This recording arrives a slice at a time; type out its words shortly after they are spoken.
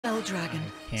Dragon.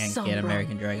 Can't get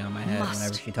American Dragon on my head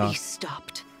whenever she talks. Be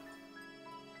stopped.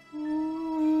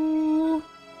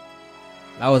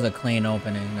 That was a clean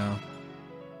opening, though.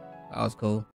 That was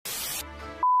cool.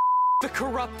 The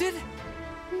corrupted?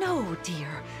 No,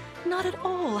 dear. Not at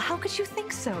all. How could you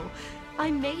think so? I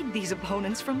made these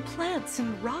opponents from plants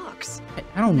and rocks.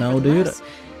 I don't know, dude.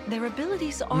 Their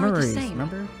abilities are the same.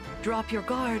 Remember? Drop your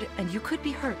guard and you could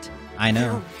be hurt. I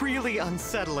know. They're really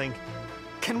unsettling.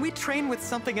 Can we train with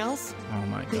something else? Oh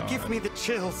my god. They give me the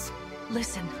chills.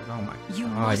 Listen, oh my god, you you're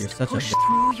must such push a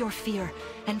through your fear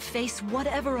and face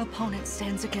whatever opponent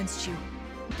stands against you.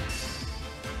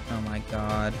 Oh my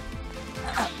god.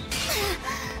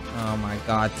 Oh my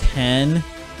god, 10?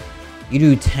 You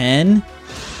do 10?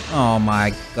 Oh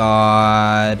my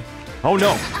god. Oh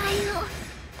no.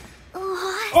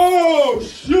 Oh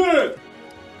shit!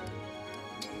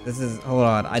 This is, hold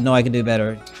on, I know I can do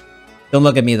better. Don't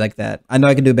look at me like that. I know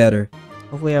I can do better.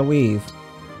 Hopefully I weave.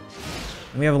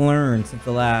 We have learned since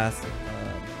the last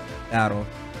battle.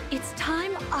 It's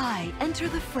time I enter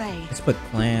the fray. Let's put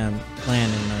Clanne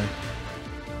in there.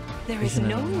 There is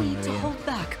no need to hold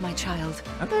back, my child.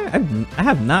 Okay, I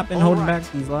have not been holding back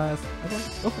these last. Okay,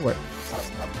 go for it.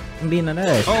 I'm being an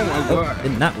ass. Oh my god.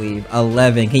 Did not weave.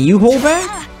 11. Can you hold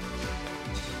back?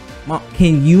 Mom,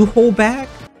 can you hold back?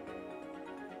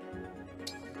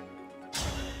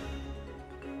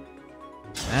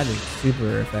 That is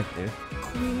super effective.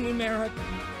 Queen Lumera,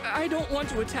 I don't want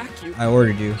to attack you. I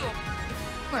ordered you.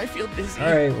 I feel dizzy.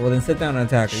 Alright, well then sit down and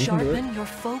attack her. You can do it. Sharpen your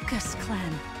focus,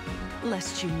 Clanne,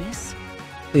 lest you miss.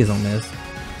 Please don't miss.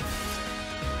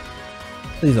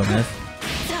 Please don't miss.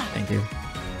 Thank you.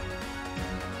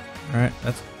 Alright,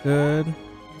 that's good.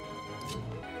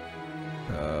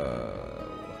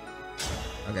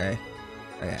 Okay.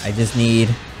 Okay, I just need...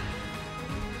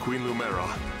 Queen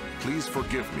Lumera, please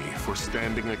forgive me for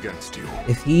standing against you.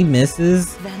 If he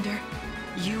misses... Vander,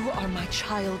 you are my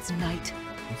child's knight.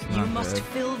 You must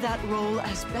fill that role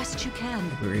as best you can.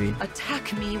 Agreed.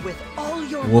 Attack me with all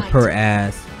your Whoop might. her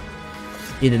ass.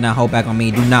 She did not hold back on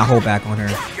me. Do not hold back on her.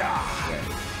 Okay,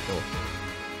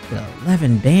 cool.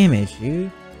 11 damage,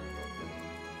 dude.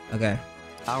 Okay.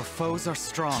 Our foes are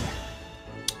strong.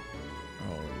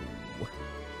 Oh.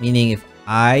 Meaning if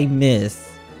I miss,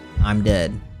 I'm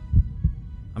dead.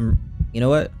 You know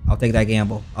what? I'll take that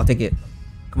gamble. I'll take it.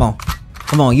 Come on.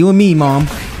 Come on, you and me, Mom.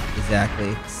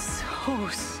 Exactly. So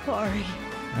sorry.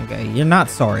 Okay, you're not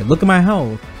sorry. Look at my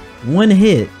health. One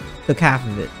hit took half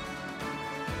of it.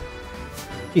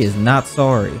 She is not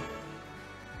sorry.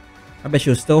 I bet she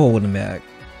was still holding back.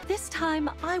 This time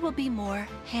I will be more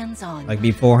hands-on. Like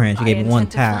beforehand, she gave me one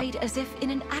tap. I intend to fight as if in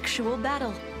an actual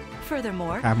battle.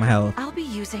 Furthermore, Half my health. I'll be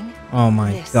using Oh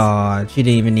my god, she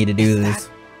didn't even need to do this.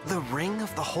 The ring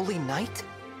of the Holy Knight?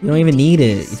 You don't even need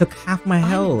it. You took half my I'm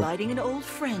health. inviting an old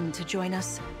friend to join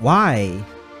us. Why?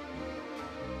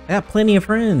 I got plenty of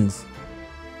friends.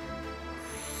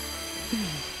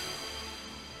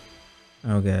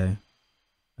 Okay.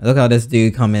 Look how this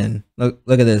dude come in. Look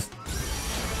at this.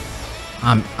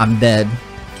 I'm dead.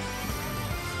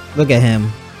 Look at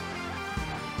him.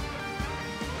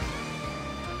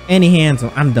 Any hands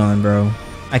on. I'm done, bro.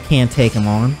 I can't take him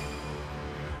on.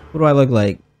 What do I look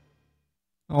like?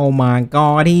 Oh my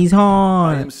god, he's I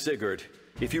hard. am Sigurd.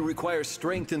 If you require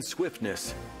strength and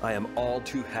swiftness, I am all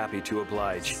too happy to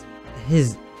oblige.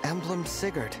 His Emblem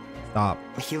Sigurd. stop.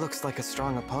 He looks like a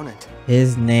strong opponent.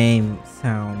 His name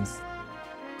sounds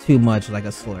too much like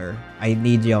a slur. I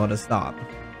need y'all to stop.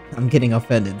 I'm getting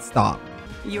offended. Stop.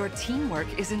 Your teamwork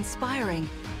is inspiring.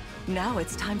 Now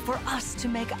it's time for us to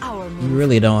make our move. You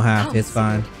really don't have to. Come, It's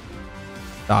fine. Sigurd.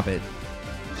 Stop it.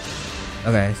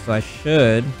 Okay, so I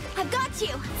should. I've got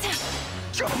you.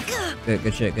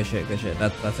 Good shit. Good shit. Good shit.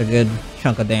 That's a good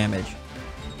chunk of damage.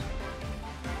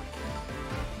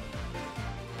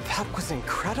 That was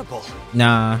incredible.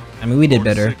 Nah, I mean we did Lord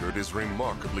better. Sigurd is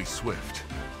remarkably swift.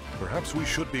 Perhaps we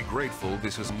should be grateful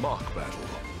this is mock battle.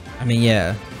 I mean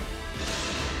yeah.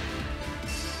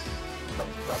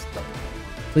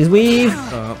 Please weave.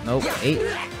 Oh nope. 8,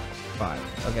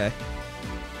 5. Okay.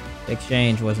 The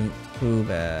exchange wasn't too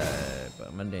bad, but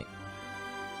I'm gonna do.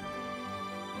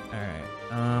 All right.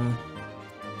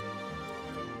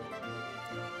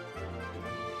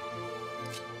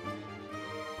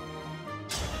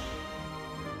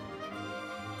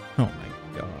 Oh my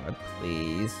god,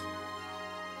 please.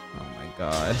 Oh my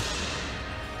god.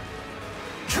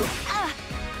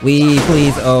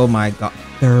 Please. Oh my god.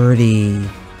 30.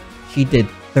 She did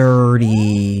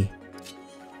 30.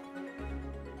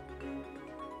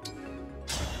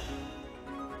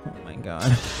 Oh my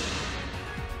god.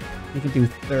 You can do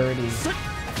 30.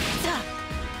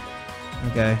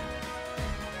 Okay.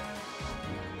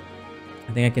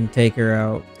 I think I can take her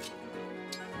out.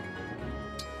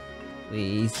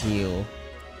 Please heal.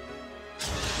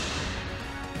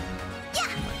 Oh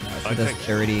my God, she does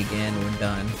 30 again, we're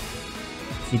done.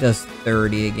 She does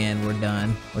 30 again, we're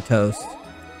done. We're toast.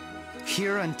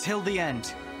 Here until the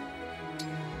end.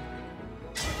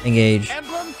 Engage.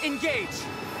 Emblem Engage.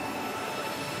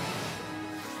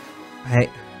 I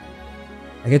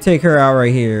could take her out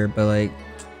right here, but like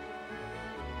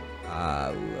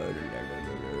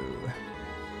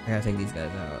I gotta take these guys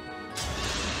out.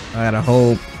 I gotta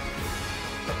hope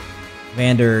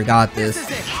Vander got this.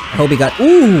 I hope he got.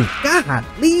 Ooh, God,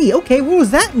 Lee. Okay, what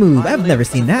was that move? I've never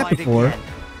seen that before.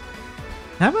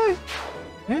 Have I?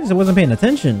 I just wasn't paying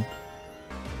attention.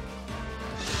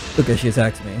 Look at she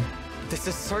attacks me. This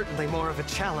is certainly more of a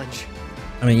challenge.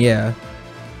 I mean, yeah.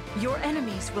 Your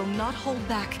enemies will not hold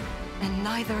back, and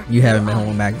neither You haven't will been I.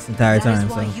 holding back this entire time, That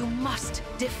is why so. you must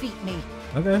defeat me.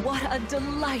 Okay. What a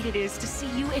delight it is to see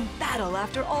you in battle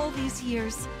after all these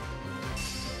years.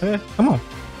 Okay, come on.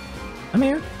 I'm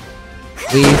here.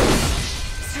 Leave.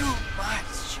 Too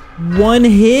much. One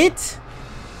hit?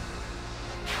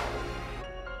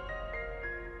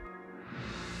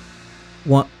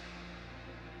 One.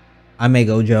 I may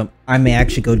go jump. I may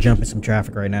actually go jump in some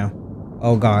traffic right now.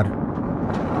 Oh God.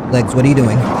 Legs, what are you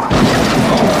doing?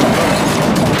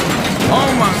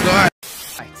 Oh my God.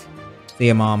 Right. See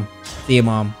ya, Mom. See ya,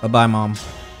 Mom. Bye-bye, Mom.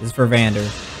 This is for Vander.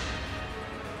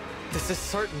 This is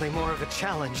certainly more of a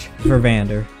challenge. This is for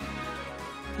Vander.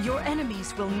 Your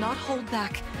enemies will not hold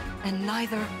back, and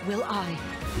neither will I.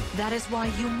 That is why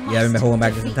you must You haven't been holding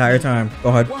back this defeat entire me. time. Go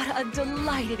ahead. What a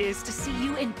delight it is to see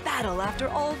you in battle after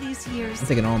all these years. I'm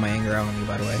taking all my anger out on you,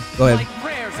 by the way. Go ahead. My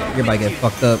prayers are You're about to with get you.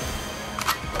 fucked up.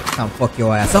 Time to fuck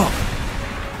your ass up.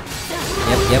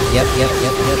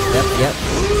 Yep.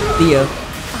 See ya.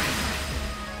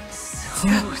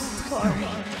 So sorry.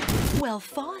 Well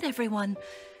fought, everyone.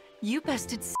 You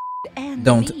bested and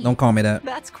Don't me. call me that.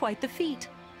 That's quite the feat.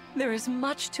 There is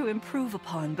much to improve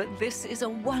upon, but this is a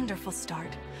wonderful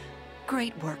start.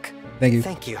 Great work. Thank you.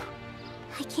 Thank you.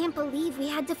 I can't believe we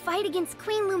had to fight against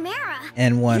Queen Lumera.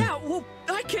 And one. Yeah, well,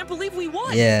 I can't believe we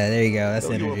won. Yeah, there you go. That's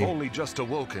Though you have energy. only just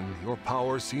awoken, your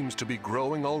power seems to be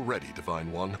growing already,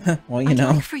 Divine One. Well, you I'd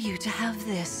know. like for you to have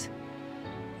this.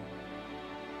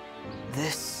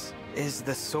 This is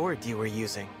the sword you were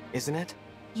using, isn't it?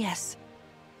 Yes.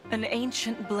 An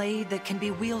ancient blade that can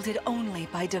be wielded only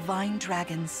by divine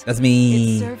dragons. That's It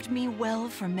me. served me well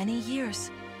for many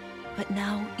years, but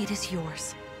now it is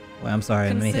yours. Well, I'm sorry.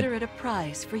 Let me Consider hit. it a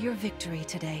prize for your victory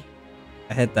today.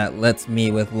 I hit that lets me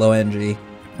with low energy.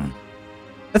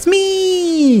 That's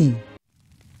me.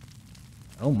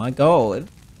 Oh my God.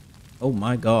 Oh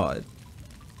my God.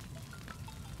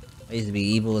 I used to be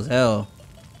evil as hell.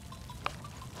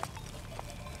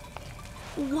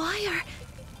 Why are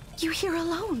you here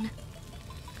alone?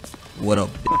 What a.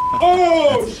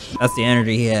 Oh, That's the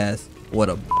energy he has. What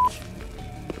a.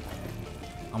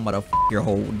 I'm gonna f your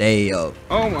whole day up.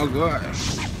 oh my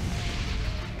gosh.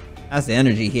 That's the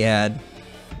energy he had.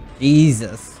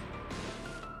 Jesus.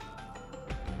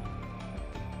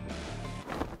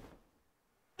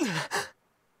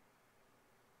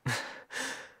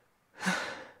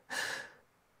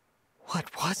 What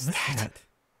was that?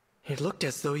 It looked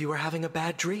as though you were having a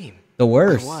bad dream. The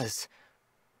worst. I was.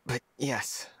 But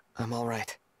yes, I'm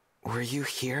alright. Were you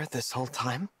here this whole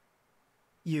time?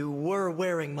 You were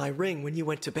wearing my ring when you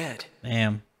went to bed.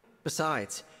 Damn.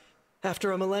 Besides,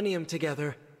 after a millennium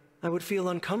together, I would feel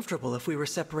uncomfortable if we were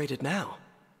separated now.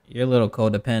 You're a little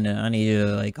codependent. I need you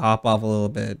to like hop off a little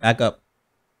bit. Back up.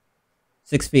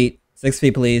 6 feet. 6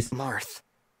 feet, please. Marth,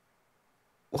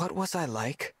 what was I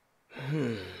like?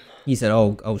 He said,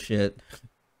 oh shit.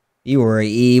 You were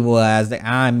evil as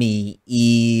I mean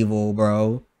evil,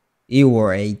 bro. You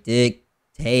were a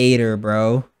dictator,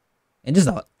 bro. And just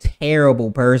a terrible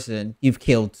person. You've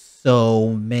killed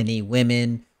so many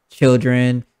women,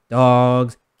 children,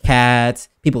 dogs, cats,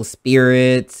 people's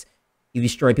spirits. You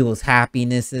destroyed people's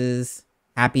happiness.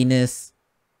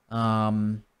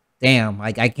 Damn,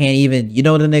 like I can't even, you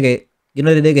know the nigga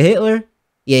Hitler?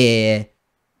 Yeah.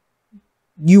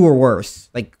 You were worse,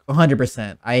 like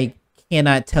 100%. I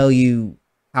cannot tell you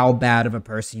how bad of a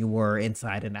person you were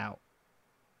inside and out.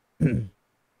 What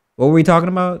were we talking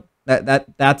about?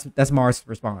 That's Mars'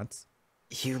 response.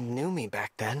 You knew me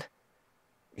back then.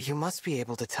 You must be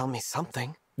able to tell me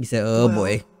something. He said, "Oh Well,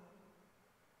 boy."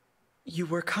 You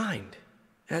were kind,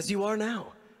 as you are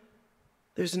now.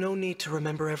 There's no need to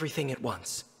remember everything at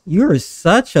once. You're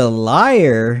such a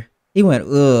liar. He went,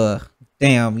 ugh,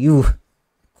 damn, you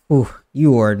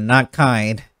are not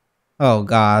kind. Oh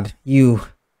god,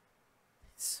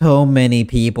 so many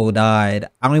people died.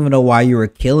 I don't even know why you were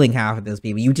killing half of those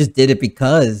people. You just did it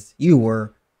because you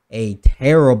were a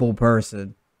terrible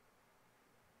person.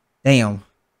 Damn.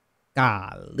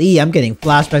 Golly, I'm getting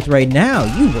flashbacks right now.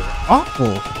 You were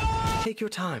awful. Take your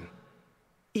time.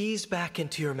 Ease back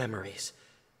into your memories.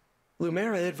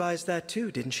 Lumera advised that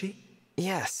too, didn't she?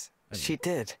 Yes, she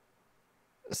did.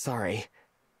 Sorry.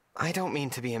 I don't mean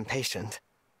to be impatient.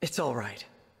 It's all right.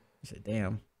 He said,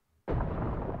 damn.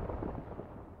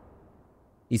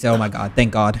 He said, oh my god,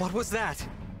 thank god. What was that?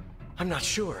 I'm not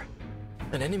sure.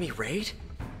 An enemy raid?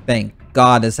 Thank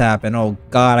god this happened. Oh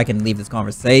god, I can leave this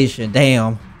conversation.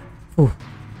 Damn. Whew.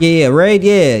 Yeah, raid,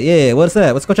 yeah. What's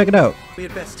that? Let's go check it out. We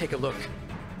had best take a look.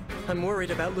 I'm worried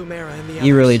about Lumera and the others.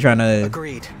 You really trying to...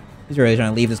 Agreed. He's really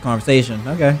trying to leave this conversation.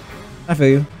 Okay. I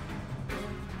feel you.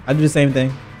 I do the same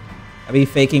thing. I be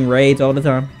faking raids all the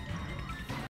time.